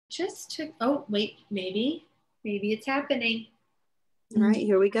just took, oh, wait, maybe it's happening. All right,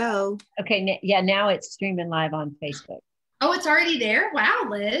 here we go. Okay, yeah, now it's streaming live on Facebook. Oh, it's already there? Wow,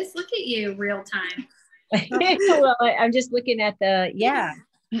 Liz, look at you, real time. Well, I'm just looking at yeah.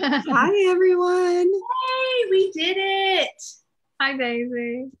 Hi, everyone. Hey, we did it. Hi,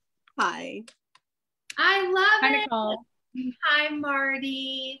 Daisy. Hi. I love Hi, it. Nicole. Hi,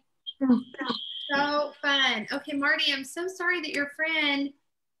 Marty. So fun. Okay, Marty, I'm so sorry that your friend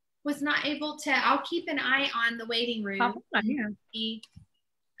was not able to. I'll keep an eye on the waiting room.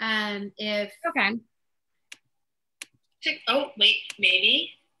 If okay. Oh, wait,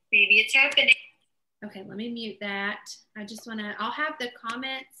 maybe it's happening. Okay, let me mute that. I just want to. I'll have the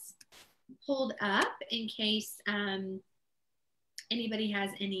comments pulled up in case anybody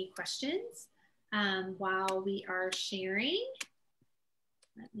has any questions while we are sharing.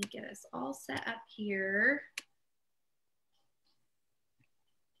 Let me get us all set up here.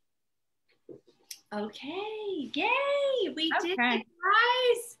 Okay, yay, we did it, guys.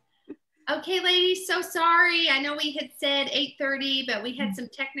 Okay, ladies, so sorry. I know we had said 8:30, but we had some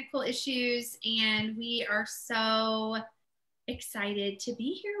technical issues, and we are so excited to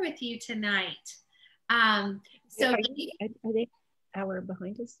be here with you tonight. So are they an hour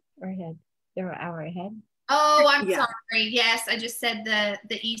behind us or ahead? They're an hour ahead. Oh, I'm sorry. Yes, I just said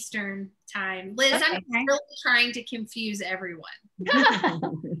the Eastern time. Liz, okay. I'm really trying to confuse everyone.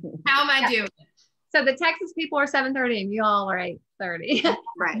 How am I doing? So the Texas people are 7:30 and you all are 8:30.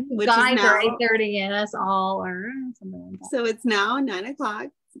 Right. Which guys are 8:30 and us all are something like that. So it's now 9 o'clock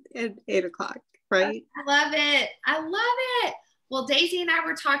and 8 o'clock, right? I love it. I love it. Well, Daisy and I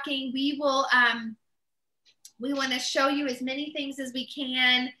were talking. We want to show you as many things as we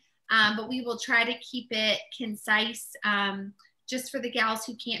can, but we will try to keep it concise just for the gals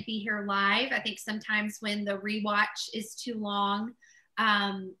who can't be here live. I think sometimes when the rewatch is too long,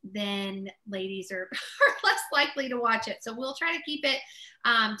 then ladies are less likely to watch it. So we'll try to keep it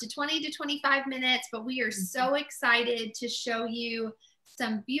to 20 to 25 minutes, but we are so excited to show you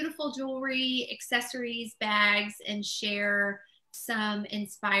some beautiful jewelry, accessories, bags, and share some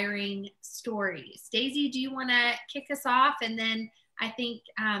inspiring stories. Daisy, do you want to kick us off? And then I think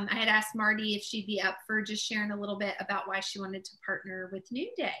I had asked Marty if she'd be up for just sharing a little bit about why she wanted to partner with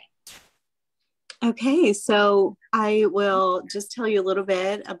Noonday. Okay, so I will just tell you a little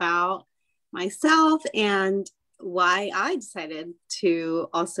bit about myself and why I decided to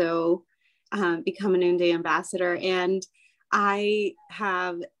also become a Noonday ambassador. And I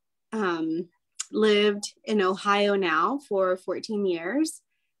have lived in Ohio now for 14 years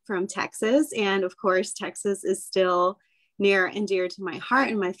from Texas. And of course, Texas is still near and dear to my heart,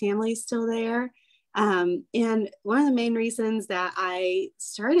 and my family's still there. And one of the main reasons that I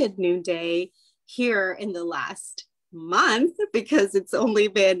started Noonday here in the last month, because it's only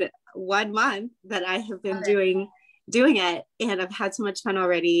been 1 month that I have been doing it, and I've had so much fun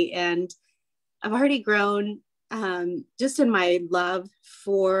already, and I've already grown just in my love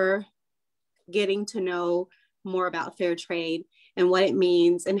for getting to know more about fair trade and what it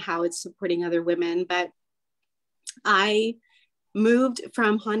means and how it's supporting other women. But I moved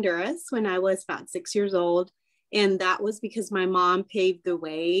from Honduras when I was about 6 years old. And that was because my mom paved the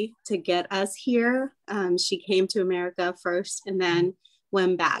way to get us here. She came to America first and then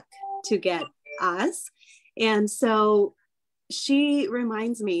went back to get us. And so she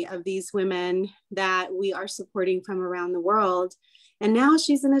reminds me of these women that we are supporting from around the world. And now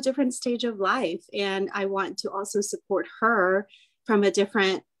she's in a different stage of life. And I want to also support her from a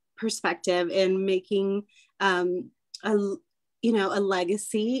different perspective in making a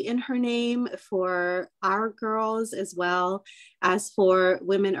legacy in her name for our girls as well as for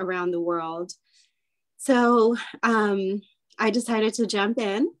women around the world. So I decided to jump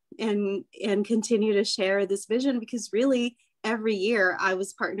in and continue to share this vision, because really every year I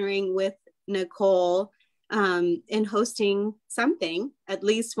was partnering with Nicole in hosting something at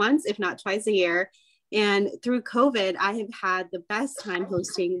least once, if not twice a year. And through COVID, I have had the best time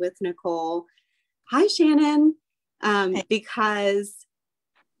hosting with Nicole. Hi, Shannon. Because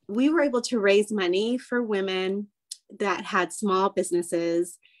we were able to raise money for women that had small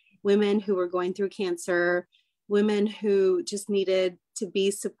businesses, women who were going through cancer, women who just needed to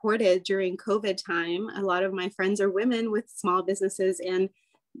be supported during COVID time. A lot of my friends are women with small businesses, and,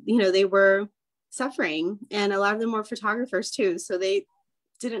 they were suffering, and a lot of them were photographers too. So they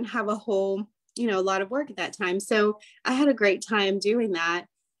didn't have a whole, a lot of work at that time. So I had a great time doing that.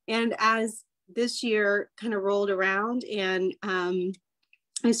 And as this year kind of rolled around, and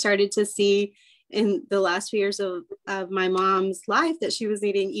I started to see in the last few years of my mom's life that she was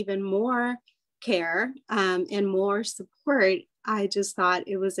needing even more care and more support, I just thought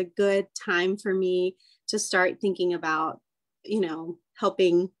it was a good time for me to start thinking about,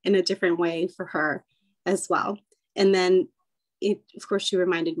 helping in a different way for her as well. And then of course, she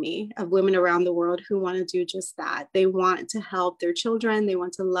reminded me of women around the world who want to do just that. They want to help their children. They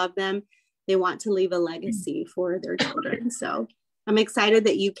want to love them. They want to leave a legacy for their children. So I'm excited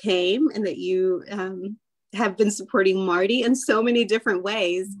that you came and that you have been supporting Marti in so many different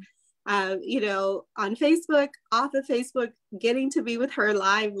ways. On Facebook, off of Facebook, getting to be with her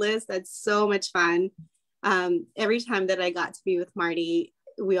live, Liz, that's so much fun. Every time that I got to be with Marti,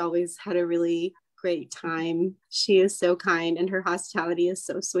 we always had a really great time. She is so kind and her hospitality is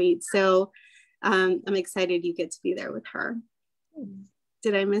so sweet. So I'm excited you get to be there with her.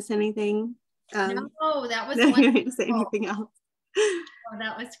 Did I miss anything? No, that was wonderful. Say anything else? Oh,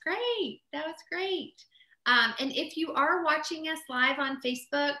 that was great. That was great. And if you are watching us live on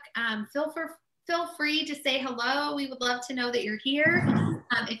Facebook, feel free to say hello. We would love to know that you're here.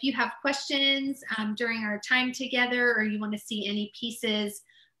 If you have questions during our time together, or you want to see any pieces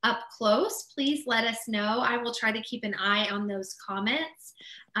up close, please let us know. I will try to keep an eye on those comments.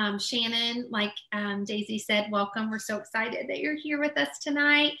 Shannon, like Daisy said, welcome. We're so excited that you're here with us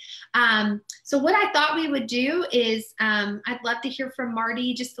tonight. So what I thought we would do is I'd love to hear from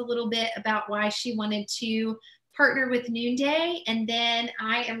Marti just a little bit about why she wanted to partner with Noonday. And then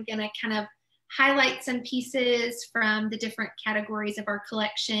I am going to kind of highlight some pieces from the different categories of our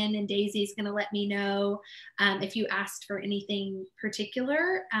collection, and Daisy's going to let me know if you asked for anything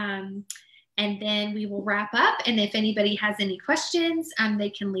particular, and then we will wrap up, and if anybody has any questions, they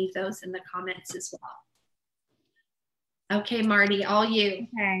can leave those in the comments as well. Okay, Marti, all you.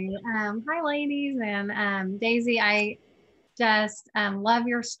 Okay, hi ladies, and Daisy, I just love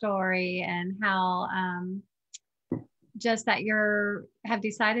your story and how just that have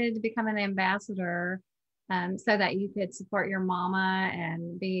decided to become an ambassador so that you could support your mama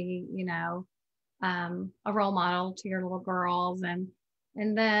and be, a role model to your little girls. And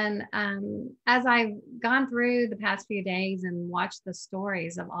then as I've gone through the past few days and watched the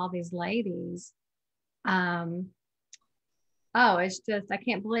stories of all these ladies, it's just, I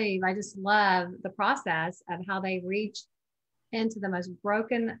can't believe, I just love the process of how they reach into the most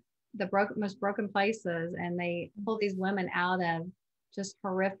broken places, and they pull these women out of just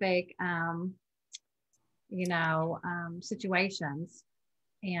horrific situations.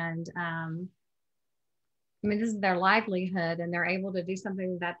 And this is their livelihood, and they're able to do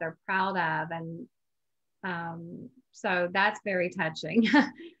something that they're proud of. And so that's very touching.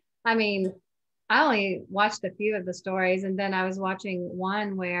 I only watched a few of the stories, and then I was watching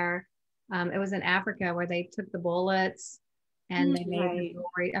one where it was in Africa, where they took the bullets and they made the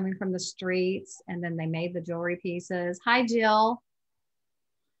jewelry, from the streets, and then they made the jewelry pieces. Hi, Jill.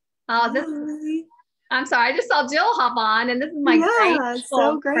 I'm sorry, I just saw Jill hop on, and this is my great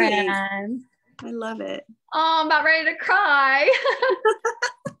friend. I love it. Oh, I'm about ready to cry.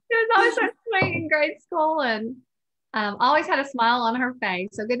 She was always so sweet in grade school, and always had a smile on her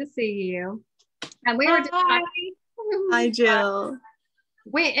face. So good to see you. And we were just talking. Hi, Jill.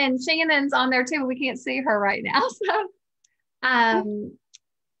 And Shannon's on there too, but we can't see her right now. So.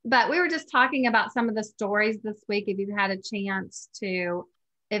 But we were just talking about some of the stories this week. If you had a chance to,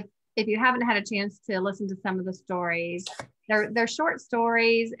 if you haven't had a chance to listen to some of the stories, they're short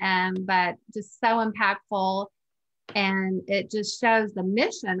stories, but just so impactful, and it just shows the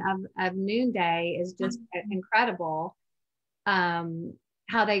mission of Noonday is just incredible.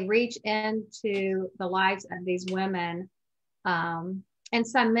 How they reach into the lives of these women, and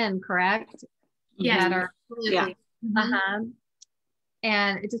some men, correct? Yeah.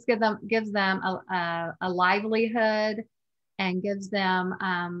 And it just gives them a livelihood, and gives them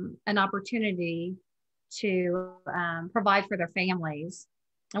an opportunity to provide for their families.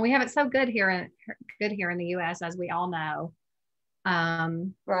 And we have it so good here in the U.S., as we all know.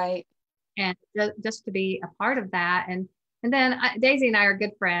 Right. And just to be a part of that, and then Daisy and I are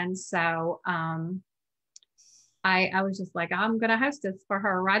good friends, so I was just like, I'm going to hostess for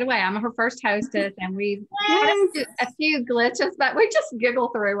her right away. I'm her first hostess, and we've had a few glitches, but we just giggle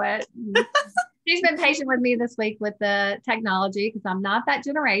through it. She's been patient with me this week with the technology, because I'm not that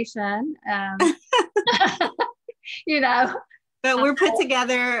generation. But we're put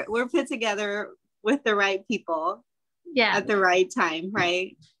together with the right people. Yeah. At the right time,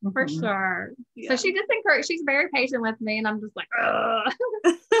 right? For sure. Yeah. So she just she's very patient with me, and I'm just like,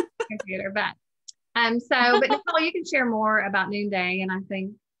 computer, but Nicole, you can share more about Noonday, and I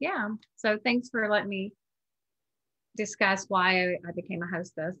think, so thanks for letting me discuss why I became a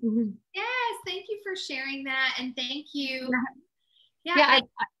hostess. Yes, thank you for sharing that, and thank you.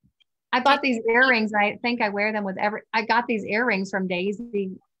 I bought these earrings. I think I wear them with I got these earrings from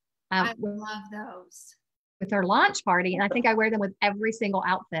Daisy I love those. with her launch party. And I think I wear them with every single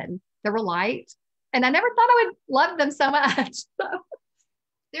outfit. They were light. And I never thought I would love them so much.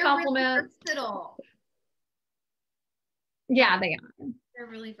 They're Compliments. really versatile. Yeah, they are. They're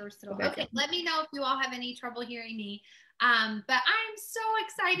really versatile. Okay, let me know if you all have any trouble hearing me. But I'm so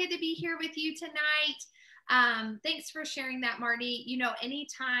excited to be here with you tonight. Thanks for sharing that, Marti. You know,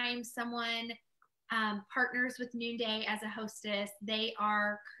 anytime someone partners with Noonday as a hostess, they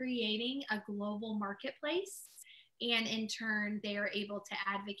are creating a global marketplace. And in turn, they are able to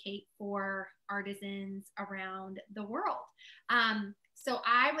advocate for artisans around the world. So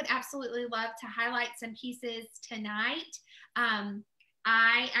I would absolutely love to highlight some pieces tonight.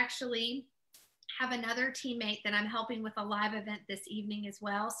 I actually have another teammate that I'm helping with a live event this evening as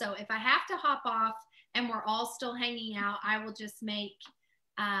well. So if I have to hop off and we're all still hanging out, I will just make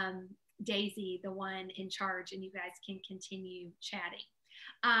Daisy the one in charge and you guys can continue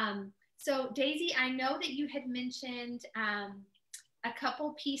chatting. So Daisy, I know that you had mentioned a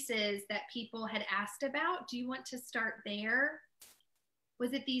couple pieces that people had asked about. Do you want to start there?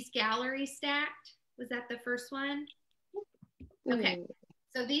 Was it these gallery stacked? Was that the first one? Okay,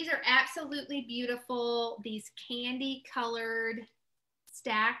 so these are absolutely beautiful. These candy colored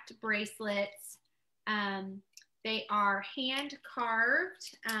stacked bracelets. They are hand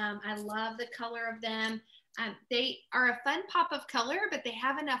carved. I love the color of them. They are a fun pop of color, but they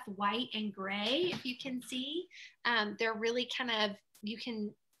have enough white and gray, if you can see. They're really kind of, you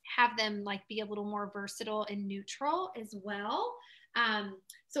can have them like be a little more versatile and neutral as well.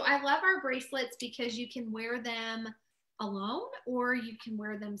 So I love our bracelets because you can wear them alone or you can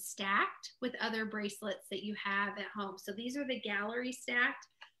wear them stacked with other bracelets that you have at home. So these are the gallery stacked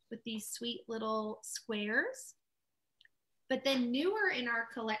with these sweet little squares. But then newer in our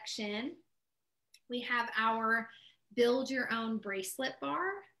collection, we have our build your own bracelet bar.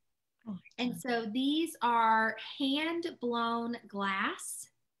 And so these are hand blown glass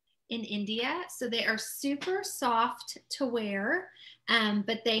in India. So they are super soft to wear,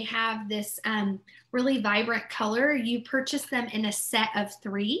 but they have this really vibrant color. You purchase them in a set of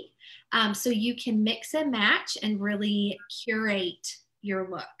 3. So you can mix and match and really curate your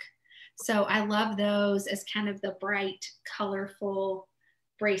look. So I love those as kind of the bright, colorful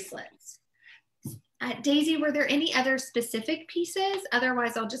bracelets. Daisy, were there any other specific pieces?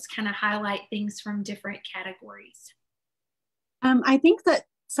 Otherwise, I'll just kind of highlight things from different categories. I think that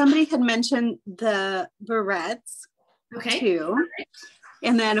somebody had mentioned the barrettes too.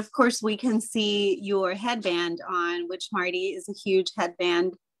 And then of course we can see your headband on, which Marti is a huge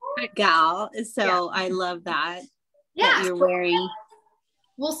headband gal. So I love that, that you're wearing.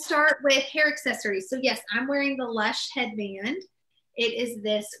 We'll start with hair accessories. So yes, I'm wearing the Lush headband. It is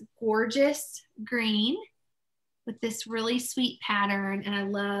this gorgeous green with this really sweet pattern. And I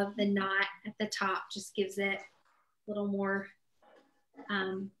love the knot at the top, just gives it a little more,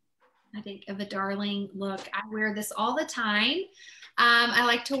 I think, of a darling look. I wear this all the time. I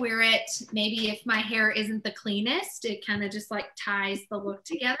like to wear it maybe if my hair isn't the cleanest. It kind of just like ties the look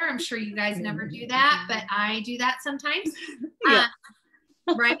together. I'm sure you guys never do that, but I do that sometimes. Yeah.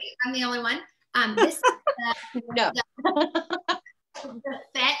 Right? I'm the only one. This is the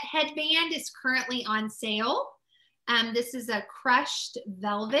Fete headband is currently on sale. This is a crushed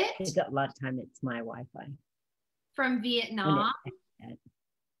velvet. A lot of time it's my Wi-Fi. From Vietnam.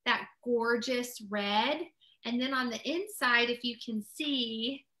 That gorgeous red. And then on the inside, if you can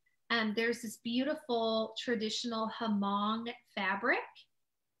see, there's this beautiful traditional Hmong fabric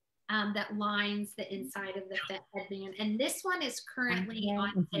that lines the inside of the Fete headband. And this one is currently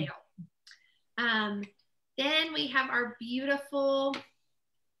on sale. Then we have our beautiful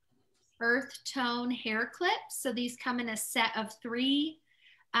earth tone hair clips. So these come in a set of 3.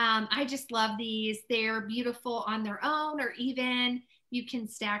 I just love these. They're beautiful on their own, or even you can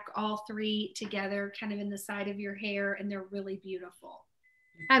stack all 3 together kind of in the side of your hair, and they're really beautiful.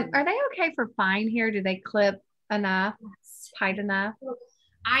 Are they okay for fine hair? Do they clip enough, tight enough?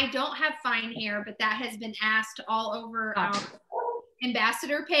 I don't have fine hair, but that has been asked all over our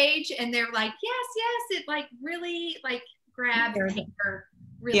ambassador page, and they're like, yes, it like really like grabs hair.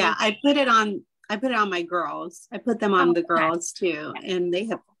 Really. Yeah, I put it on my girls. I put them on the girls too, and they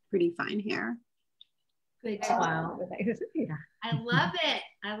have pretty fine hair. Good. Wow. Yeah. I love it.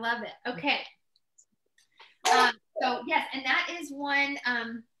 I love it. Okay. So yes, and that is one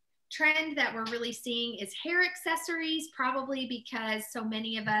trend that we're really seeing is hair accessories, probably because so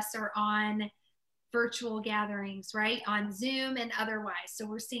many of us are on virtual gatherings, right? On Zoom and otherwise. So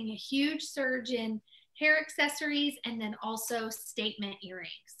we're seeing a huge surge in hair accessories, and then also statement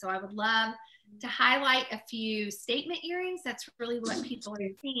earrings. So I would love to highlight a few statement earrings. That's really what people are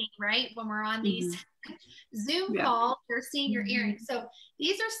seeing, right? When we're on these Zoom calls, you're seeing your earrings. So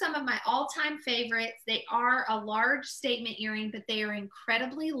these are some of my all-time favorites. They are a large statement earring, but they are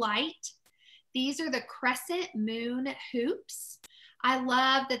incredibly light. These are the crescent moon hoops. I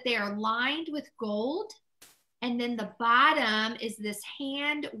love that they are lined with gold. And then the bottom is this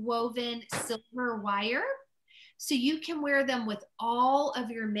hand woven silver wire. So you can wear them with all of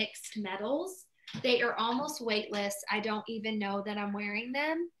your mixed metals. They are almost weightless. I don't even know that I'm wearing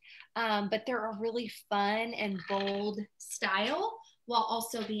them, but they're a really fun and bold style while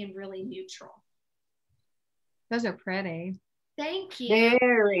also being really neutral. Those are pretty. Thank you.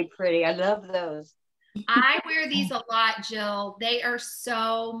 Very pretty. I love those. I wear these a lot, Jill. They are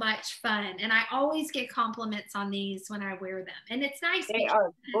so much fun. And I always get compliments on these when I wear them. And it's nice. They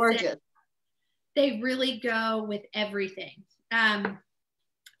are gorgeous. They really go with everything.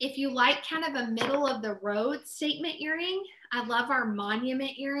 If you like kind of a middle of the road statement earring, I love our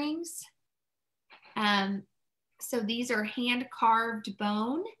monument earrings. So these are hand carved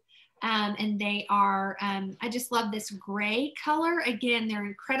bone. And they are, I just love this gray color. Again, they're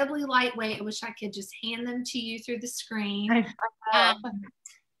incredibly lightweight. I wish I could just hand them to you through the screen. But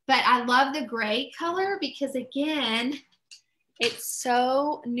I love the gray color because, again, it's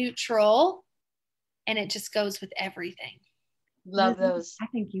so neutral and it just goes with everything. Love those. I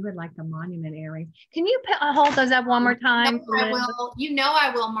think you would like the monument earrings. Can you hold those up one more time? I will. You know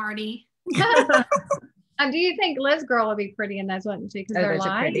I will, Marty. Do you think Liz girl would be pretty in those, wouldn't she? Because they're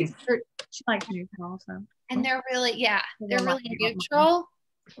light. She likes neutral also. And they're really, they're really neutral.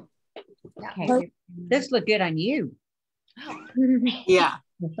 Okay. This look good on you. Oh. Yeah.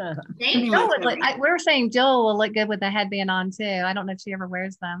 We were saying Jill will look good with the headband on too. I don't know if she ever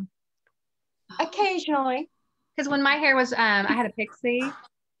wears them. Occasionally. Because when my hair was, I had a pixie.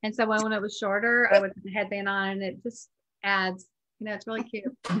 And so when it was shorter, I would put the headband on and it just adds, it's really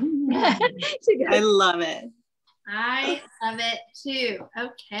cute. I love it. I love it too.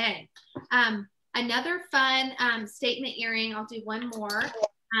 Okay. Another fun statement earring. I'll do one more.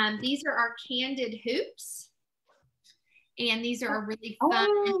 These are our candid hoops. And these are a really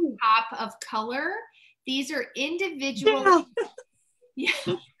fun pop of color. These are individual. Yeah.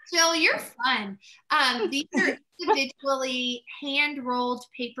 Jill, you're fun. These are individually hand-rolled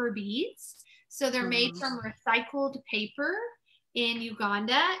paper beads. So they're made from recycled paper in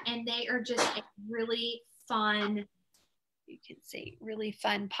Uganda, and they are just a really fun, you can see, really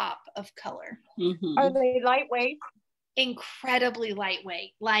fun pop of color. Are they lightweight? Incredibly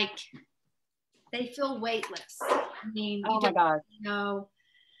lightweight. Like, they feel weightless. I mean, oh my God. You know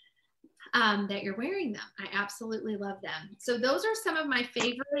that you're wearing them. I absolutely love them. So those are some of my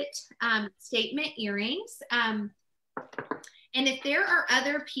favorite statement earrings. And if there are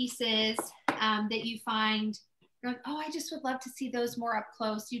other pieces that you find, you're like, oh, I just would love to see those more up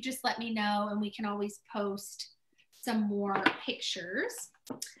close, you just let me know and we can always post some more pictures.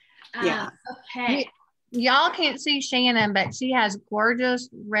 Okay. Y'all can't see Shannon, but she has gorgeous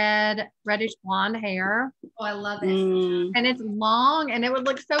reddish blonde hair. Oh, I love it. And it's long and it would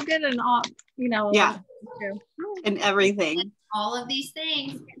look so good in all, Yeah. And everything. All of these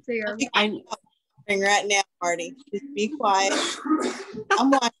things. I'm right now, Marty. Just be quiet.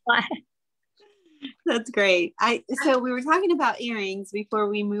 I'm watching. That's great. So we were talking about earrings before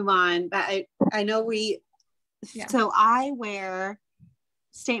we move on, but I know so I wear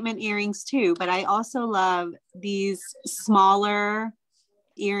statement earrings too, but I also love these smaller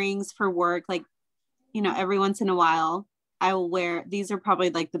earrings for work. Like, every once in a while I will wear, these are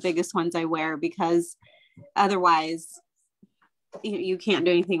probably like the biggest ones I wear because otherwise you can't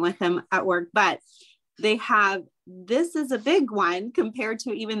do anything with them at work, but this is a big one compared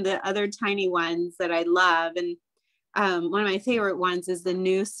to even the other tiny ones that I love. And one of my favorite ones is the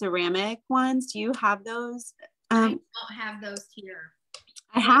new ceramic ones. Do you have those? I don't have those here.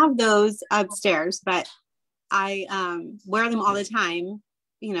 I have those upstairs, but I wear them all the time,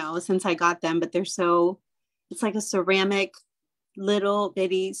 since I got them, but it's like a ceramic little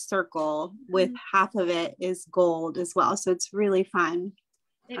bitty circle with half of it is gold as well. So it's really fun.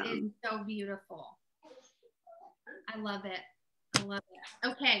 It is so beautiful. I love it. I love it.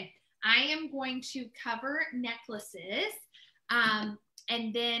 Okay. I am going to cover necklaces.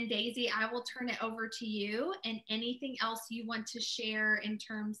 And then Daisy, I will turn it over to you and anything else you want to share in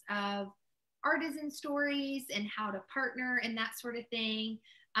terms of artisan stories and how to partner and that sort of thing.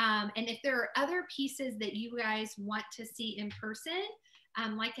 And if there are other pieces that you guys want to see in person,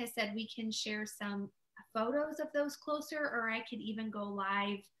 like I said, we can share some photos of those closer, or I could even go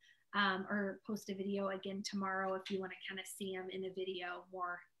live or post a video again tomorrow if you want to kind of see them in a video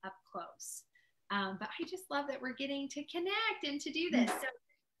more up close. But I just love that we're getting to connect and to do this. So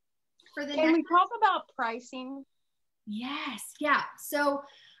for the Can we talk about pricing? Yes, yeah. So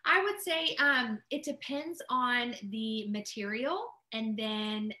I would say it depends on the material and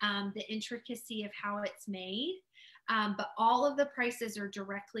then the intricacy of how it's made. But all of the prices are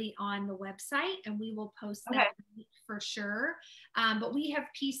directly on the website, and we will post that for sure. But we have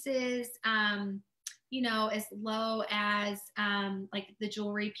pieces, you know, as low as like the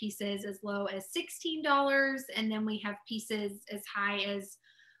jewelry pieces as low as $16, and then we have pieces as high as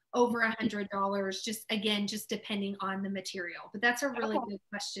over $100, just depending on the material. But that's a really good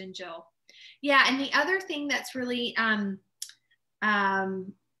question, Jill. Yeah, and the other thing that's really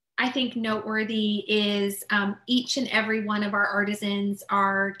I think noteworthy is each and every one of our artisans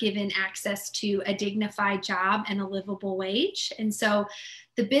are given access to a dignified job and a livable wage. And so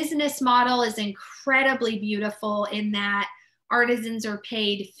the business model is incredibly beautiful in that artisans are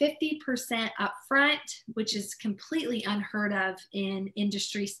paid 50% upfront, which is completely unheard of in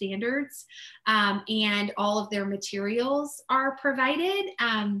industry standards. And all of their materials are provided.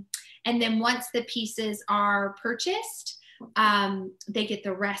 And then once the pieces are purchased, they get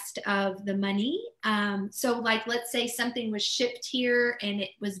the rest of the money. So like, let's say something was shipped here and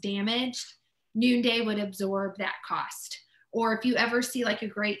it was damaged, Noonday would absorb that cost. Or if you ever see like a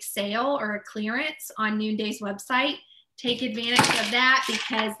great sale or a clearance on Noonday's website, take advantage of that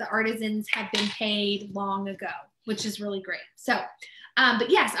because the artisans have been paid long ago, which is really great. So, but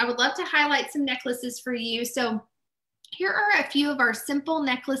yes, I would love to highlight some necklaces for you. So here are a few of our simple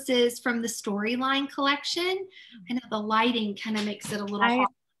necklaces from the Storyline collection. I know the lighting kind of makes it a little hard.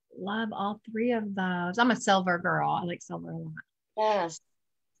 Love all three of those. I'm a silver girl. I like silver a lot. Yes.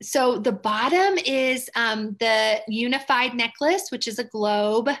 So the bottom is the unified necklace, which is a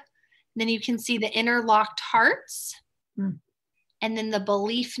globe. And then you can see the interlocked hearts. And then the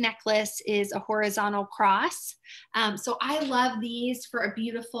belief necklace is a horizontal cross. So I love these for a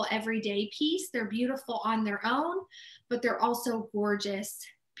beautiful everyday piece. They're beautiful on their own, but they're also gorgeous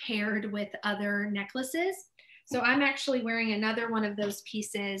paired with other necklaces. So I'm actually wearing another one of those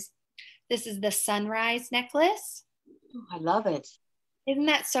pieces. This is the sunrise necklace. Oh, I love it. Isn't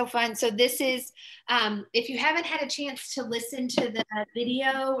that so fun? So this is, if you haven't had a chance to listen to the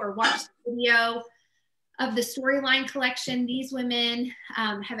video or watch the video of the Storyline collection, these women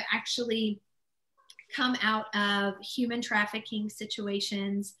have actually come out of human trafficking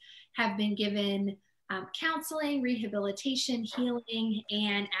situations, have been given counseling, rehabilitation, healing,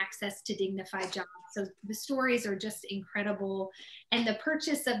 and access to dignified jobs. So the stories are just incredible. And the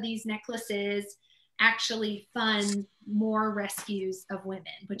purchase of these necklaces actually funds more rescues of women,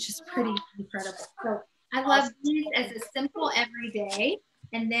 which is pretty incredible. So I love these as a simple everyday.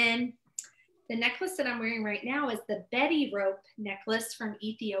 And then the necklace that I'm wearing right now is the Betty rope necklace from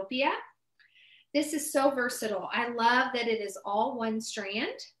Ethiopia. This is so versatile. I love that it is all one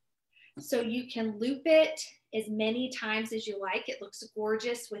strand. So you can loop it as many times as you like. It looks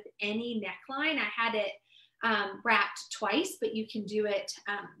gorgeous with any neckline. I had it wrapped twice, but you can do it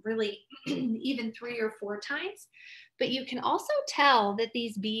really even 3 or 4 times. But you can also tell that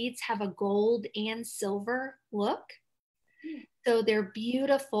these beads have a gold and silver look. So they're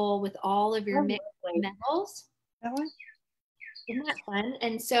beautiful with all of your mixed metals. Isn't that fun?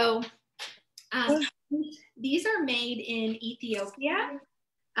 And so these are made in Ethiopia.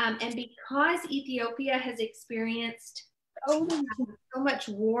 And because Ethiopia has experienced so much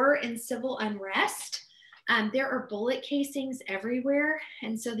war and civil unrest, there are bullet casings everywhere.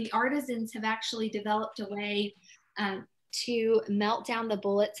 And so the artisans have actually developed a way to melt down the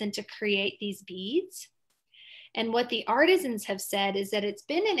bullets and to create these beads. And what the artisans have said is that it's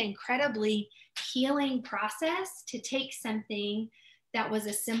been an incredibly healing process to take something that was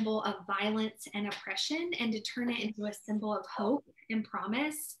a symbol of violence and oppression and to turn it into a symbol of hope and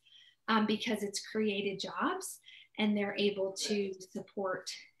promise because it's created jobs and they're able to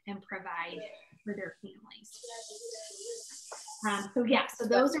support and provide for their families. So yeah, so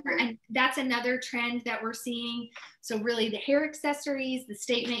those are, and that's another trend that we're seeing. So really the hair accessories, the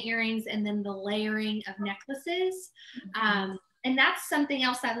statement earrings, and then the layering of necklaces. And that's something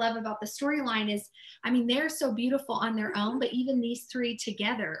else I love about the Storyline is, I mean, they're so beautiful on their own, but even these 3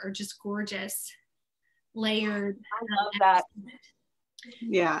 together are just gorgeous, layered. I love that.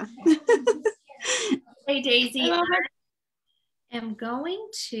 Yeah. Hey, Daisy, I am going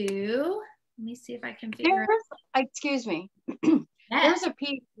to, let me see if I can figure out. Excuse me. Yes. There's a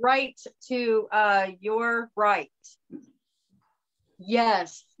piece right to your right.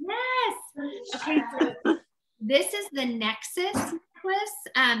 Yes. Yes. Okay, so this is the Nexus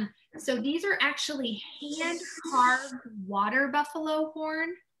necklace. So these are actually hand carved water buffalo horn.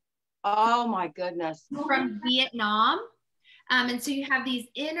 Oh my goodness. From Vietnam. And so you have these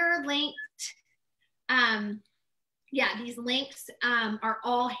interlinked, these links are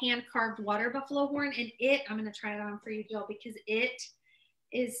all hand carved water buffalo horn. And I'm going to try it on for you, Jill, because it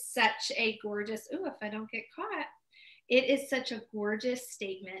is such a gorgeous, if I don't get caught, it is such a gorgeous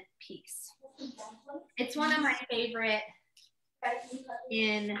statement piece. It's one of my favorite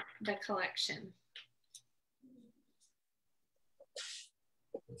in the collection.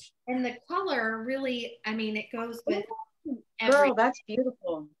 And the color really, I mean, it goes with everything. Girl, that's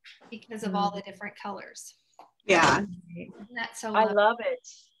beautiful. Because of all the different colors. Yeah. Isn't that so I lovely? love it.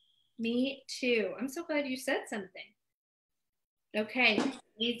 Me too. I'm so glad you said something. Okay,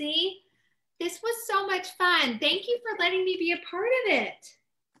 Daisy, this was so much fun. Thank you for letting me be a part of it.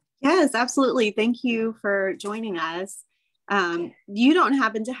 Yes, absolutely. Thank you for joining us. You don't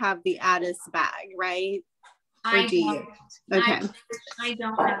happen to have the Addis bag, right? I do you? Okay. I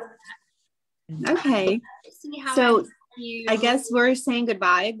don't have that. Okay. See how So I guess we're saying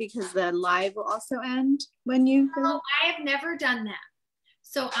goodbye because the live will also end when you go. Well, I have never done that.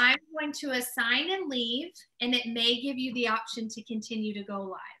 So I'm going to assign and leave, and it may give you the option to continue to go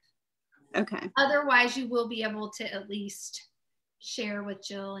live. Okay. Otherwise, you will be able to at least share with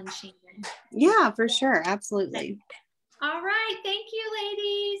Jill and Shannon. Yeah, for sure. Absolutely. All right. Thank you,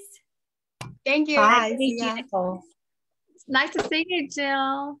 ladies. Thank you. Bye. Thank you, Nicole. It's nice to see you,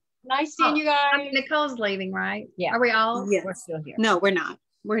 Jill. Nice seeing you guys. I mean, Nicole's leaving, right? Yeah. Are we all? Yes. We're still here. No, we're not.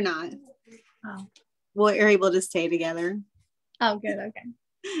 We're not. Oh. We're able to stay together. Oh, good. Okay.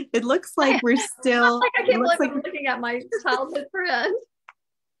 It looks like we're still. I can't believe I'm looking at my childhood friend.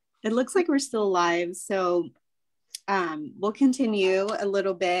 It looks like we're still live. So we'll continue a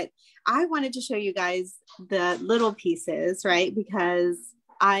little bit. I wanted to show you guys the little pieces, right? Because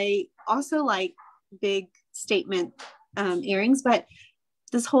I also like big statement earrings, but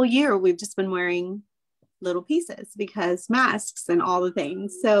this whole year we've just been wearing little pieces because masks and all the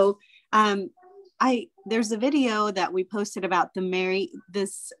things. So there's a video that we posted about the Mary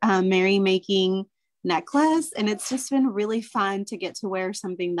making necklace, and it's just been really fun to get to wear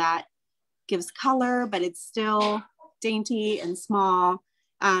something that gives color, but it's still dainty and small.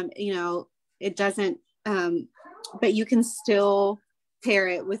 It doesn't, but you can still pair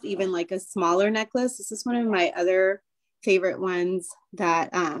it with even like a smaller necklace. This is one of my other favorite ones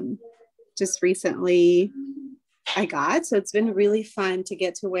that just recently I got. So it's been really fun to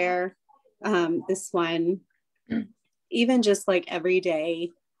get to wear this one, even just like every day.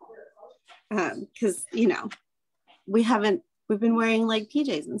 Because, we've been wearing like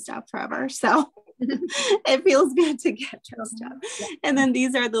PJs and stuff forever. So it feels good to get dressed up. And then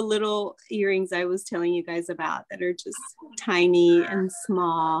these are the little earrings I was telling you guys about that are just tiny and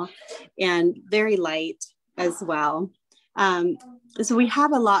small and very light as well. So we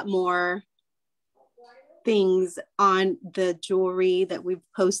have a lot more things on the jewelry that we've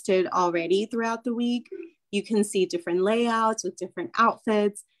posted already throughout the week. You can see different layouts with different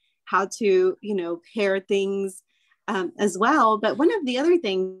outfits, how to, pair things as well. But one of the other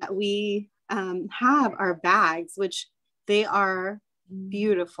things that we have are bags, which they are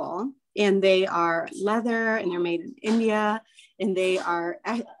beautiful, and they are leather, and they're made in India, and they are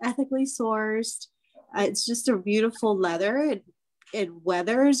ethically sourced. It's just a beautiful leather. It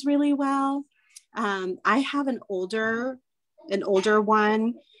weathers really well. I have an older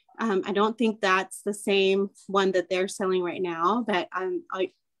one. I don't think that's the same one that they're selling right now, but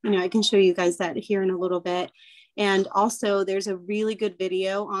I can show you guys that here in a little bit. And also there's a really good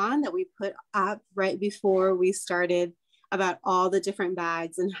video on that we put up right before we started about all the different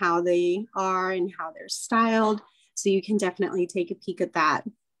bags and how they are and how they're styled. So you can definitely take a peek at that.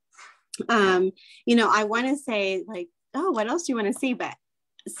 I want to say like, oh, what else do you want to see? But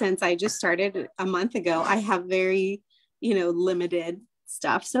since I just started a month ago, I have very, limited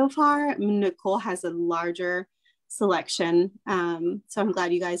stuff so far. Nicole has a larger selection. So I'm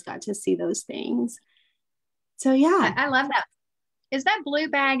glad you guys got to see those things. So yeah. I love that. Is that blue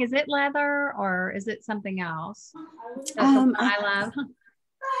bag, is it leather or is it something else? I love.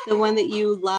 The one that you love.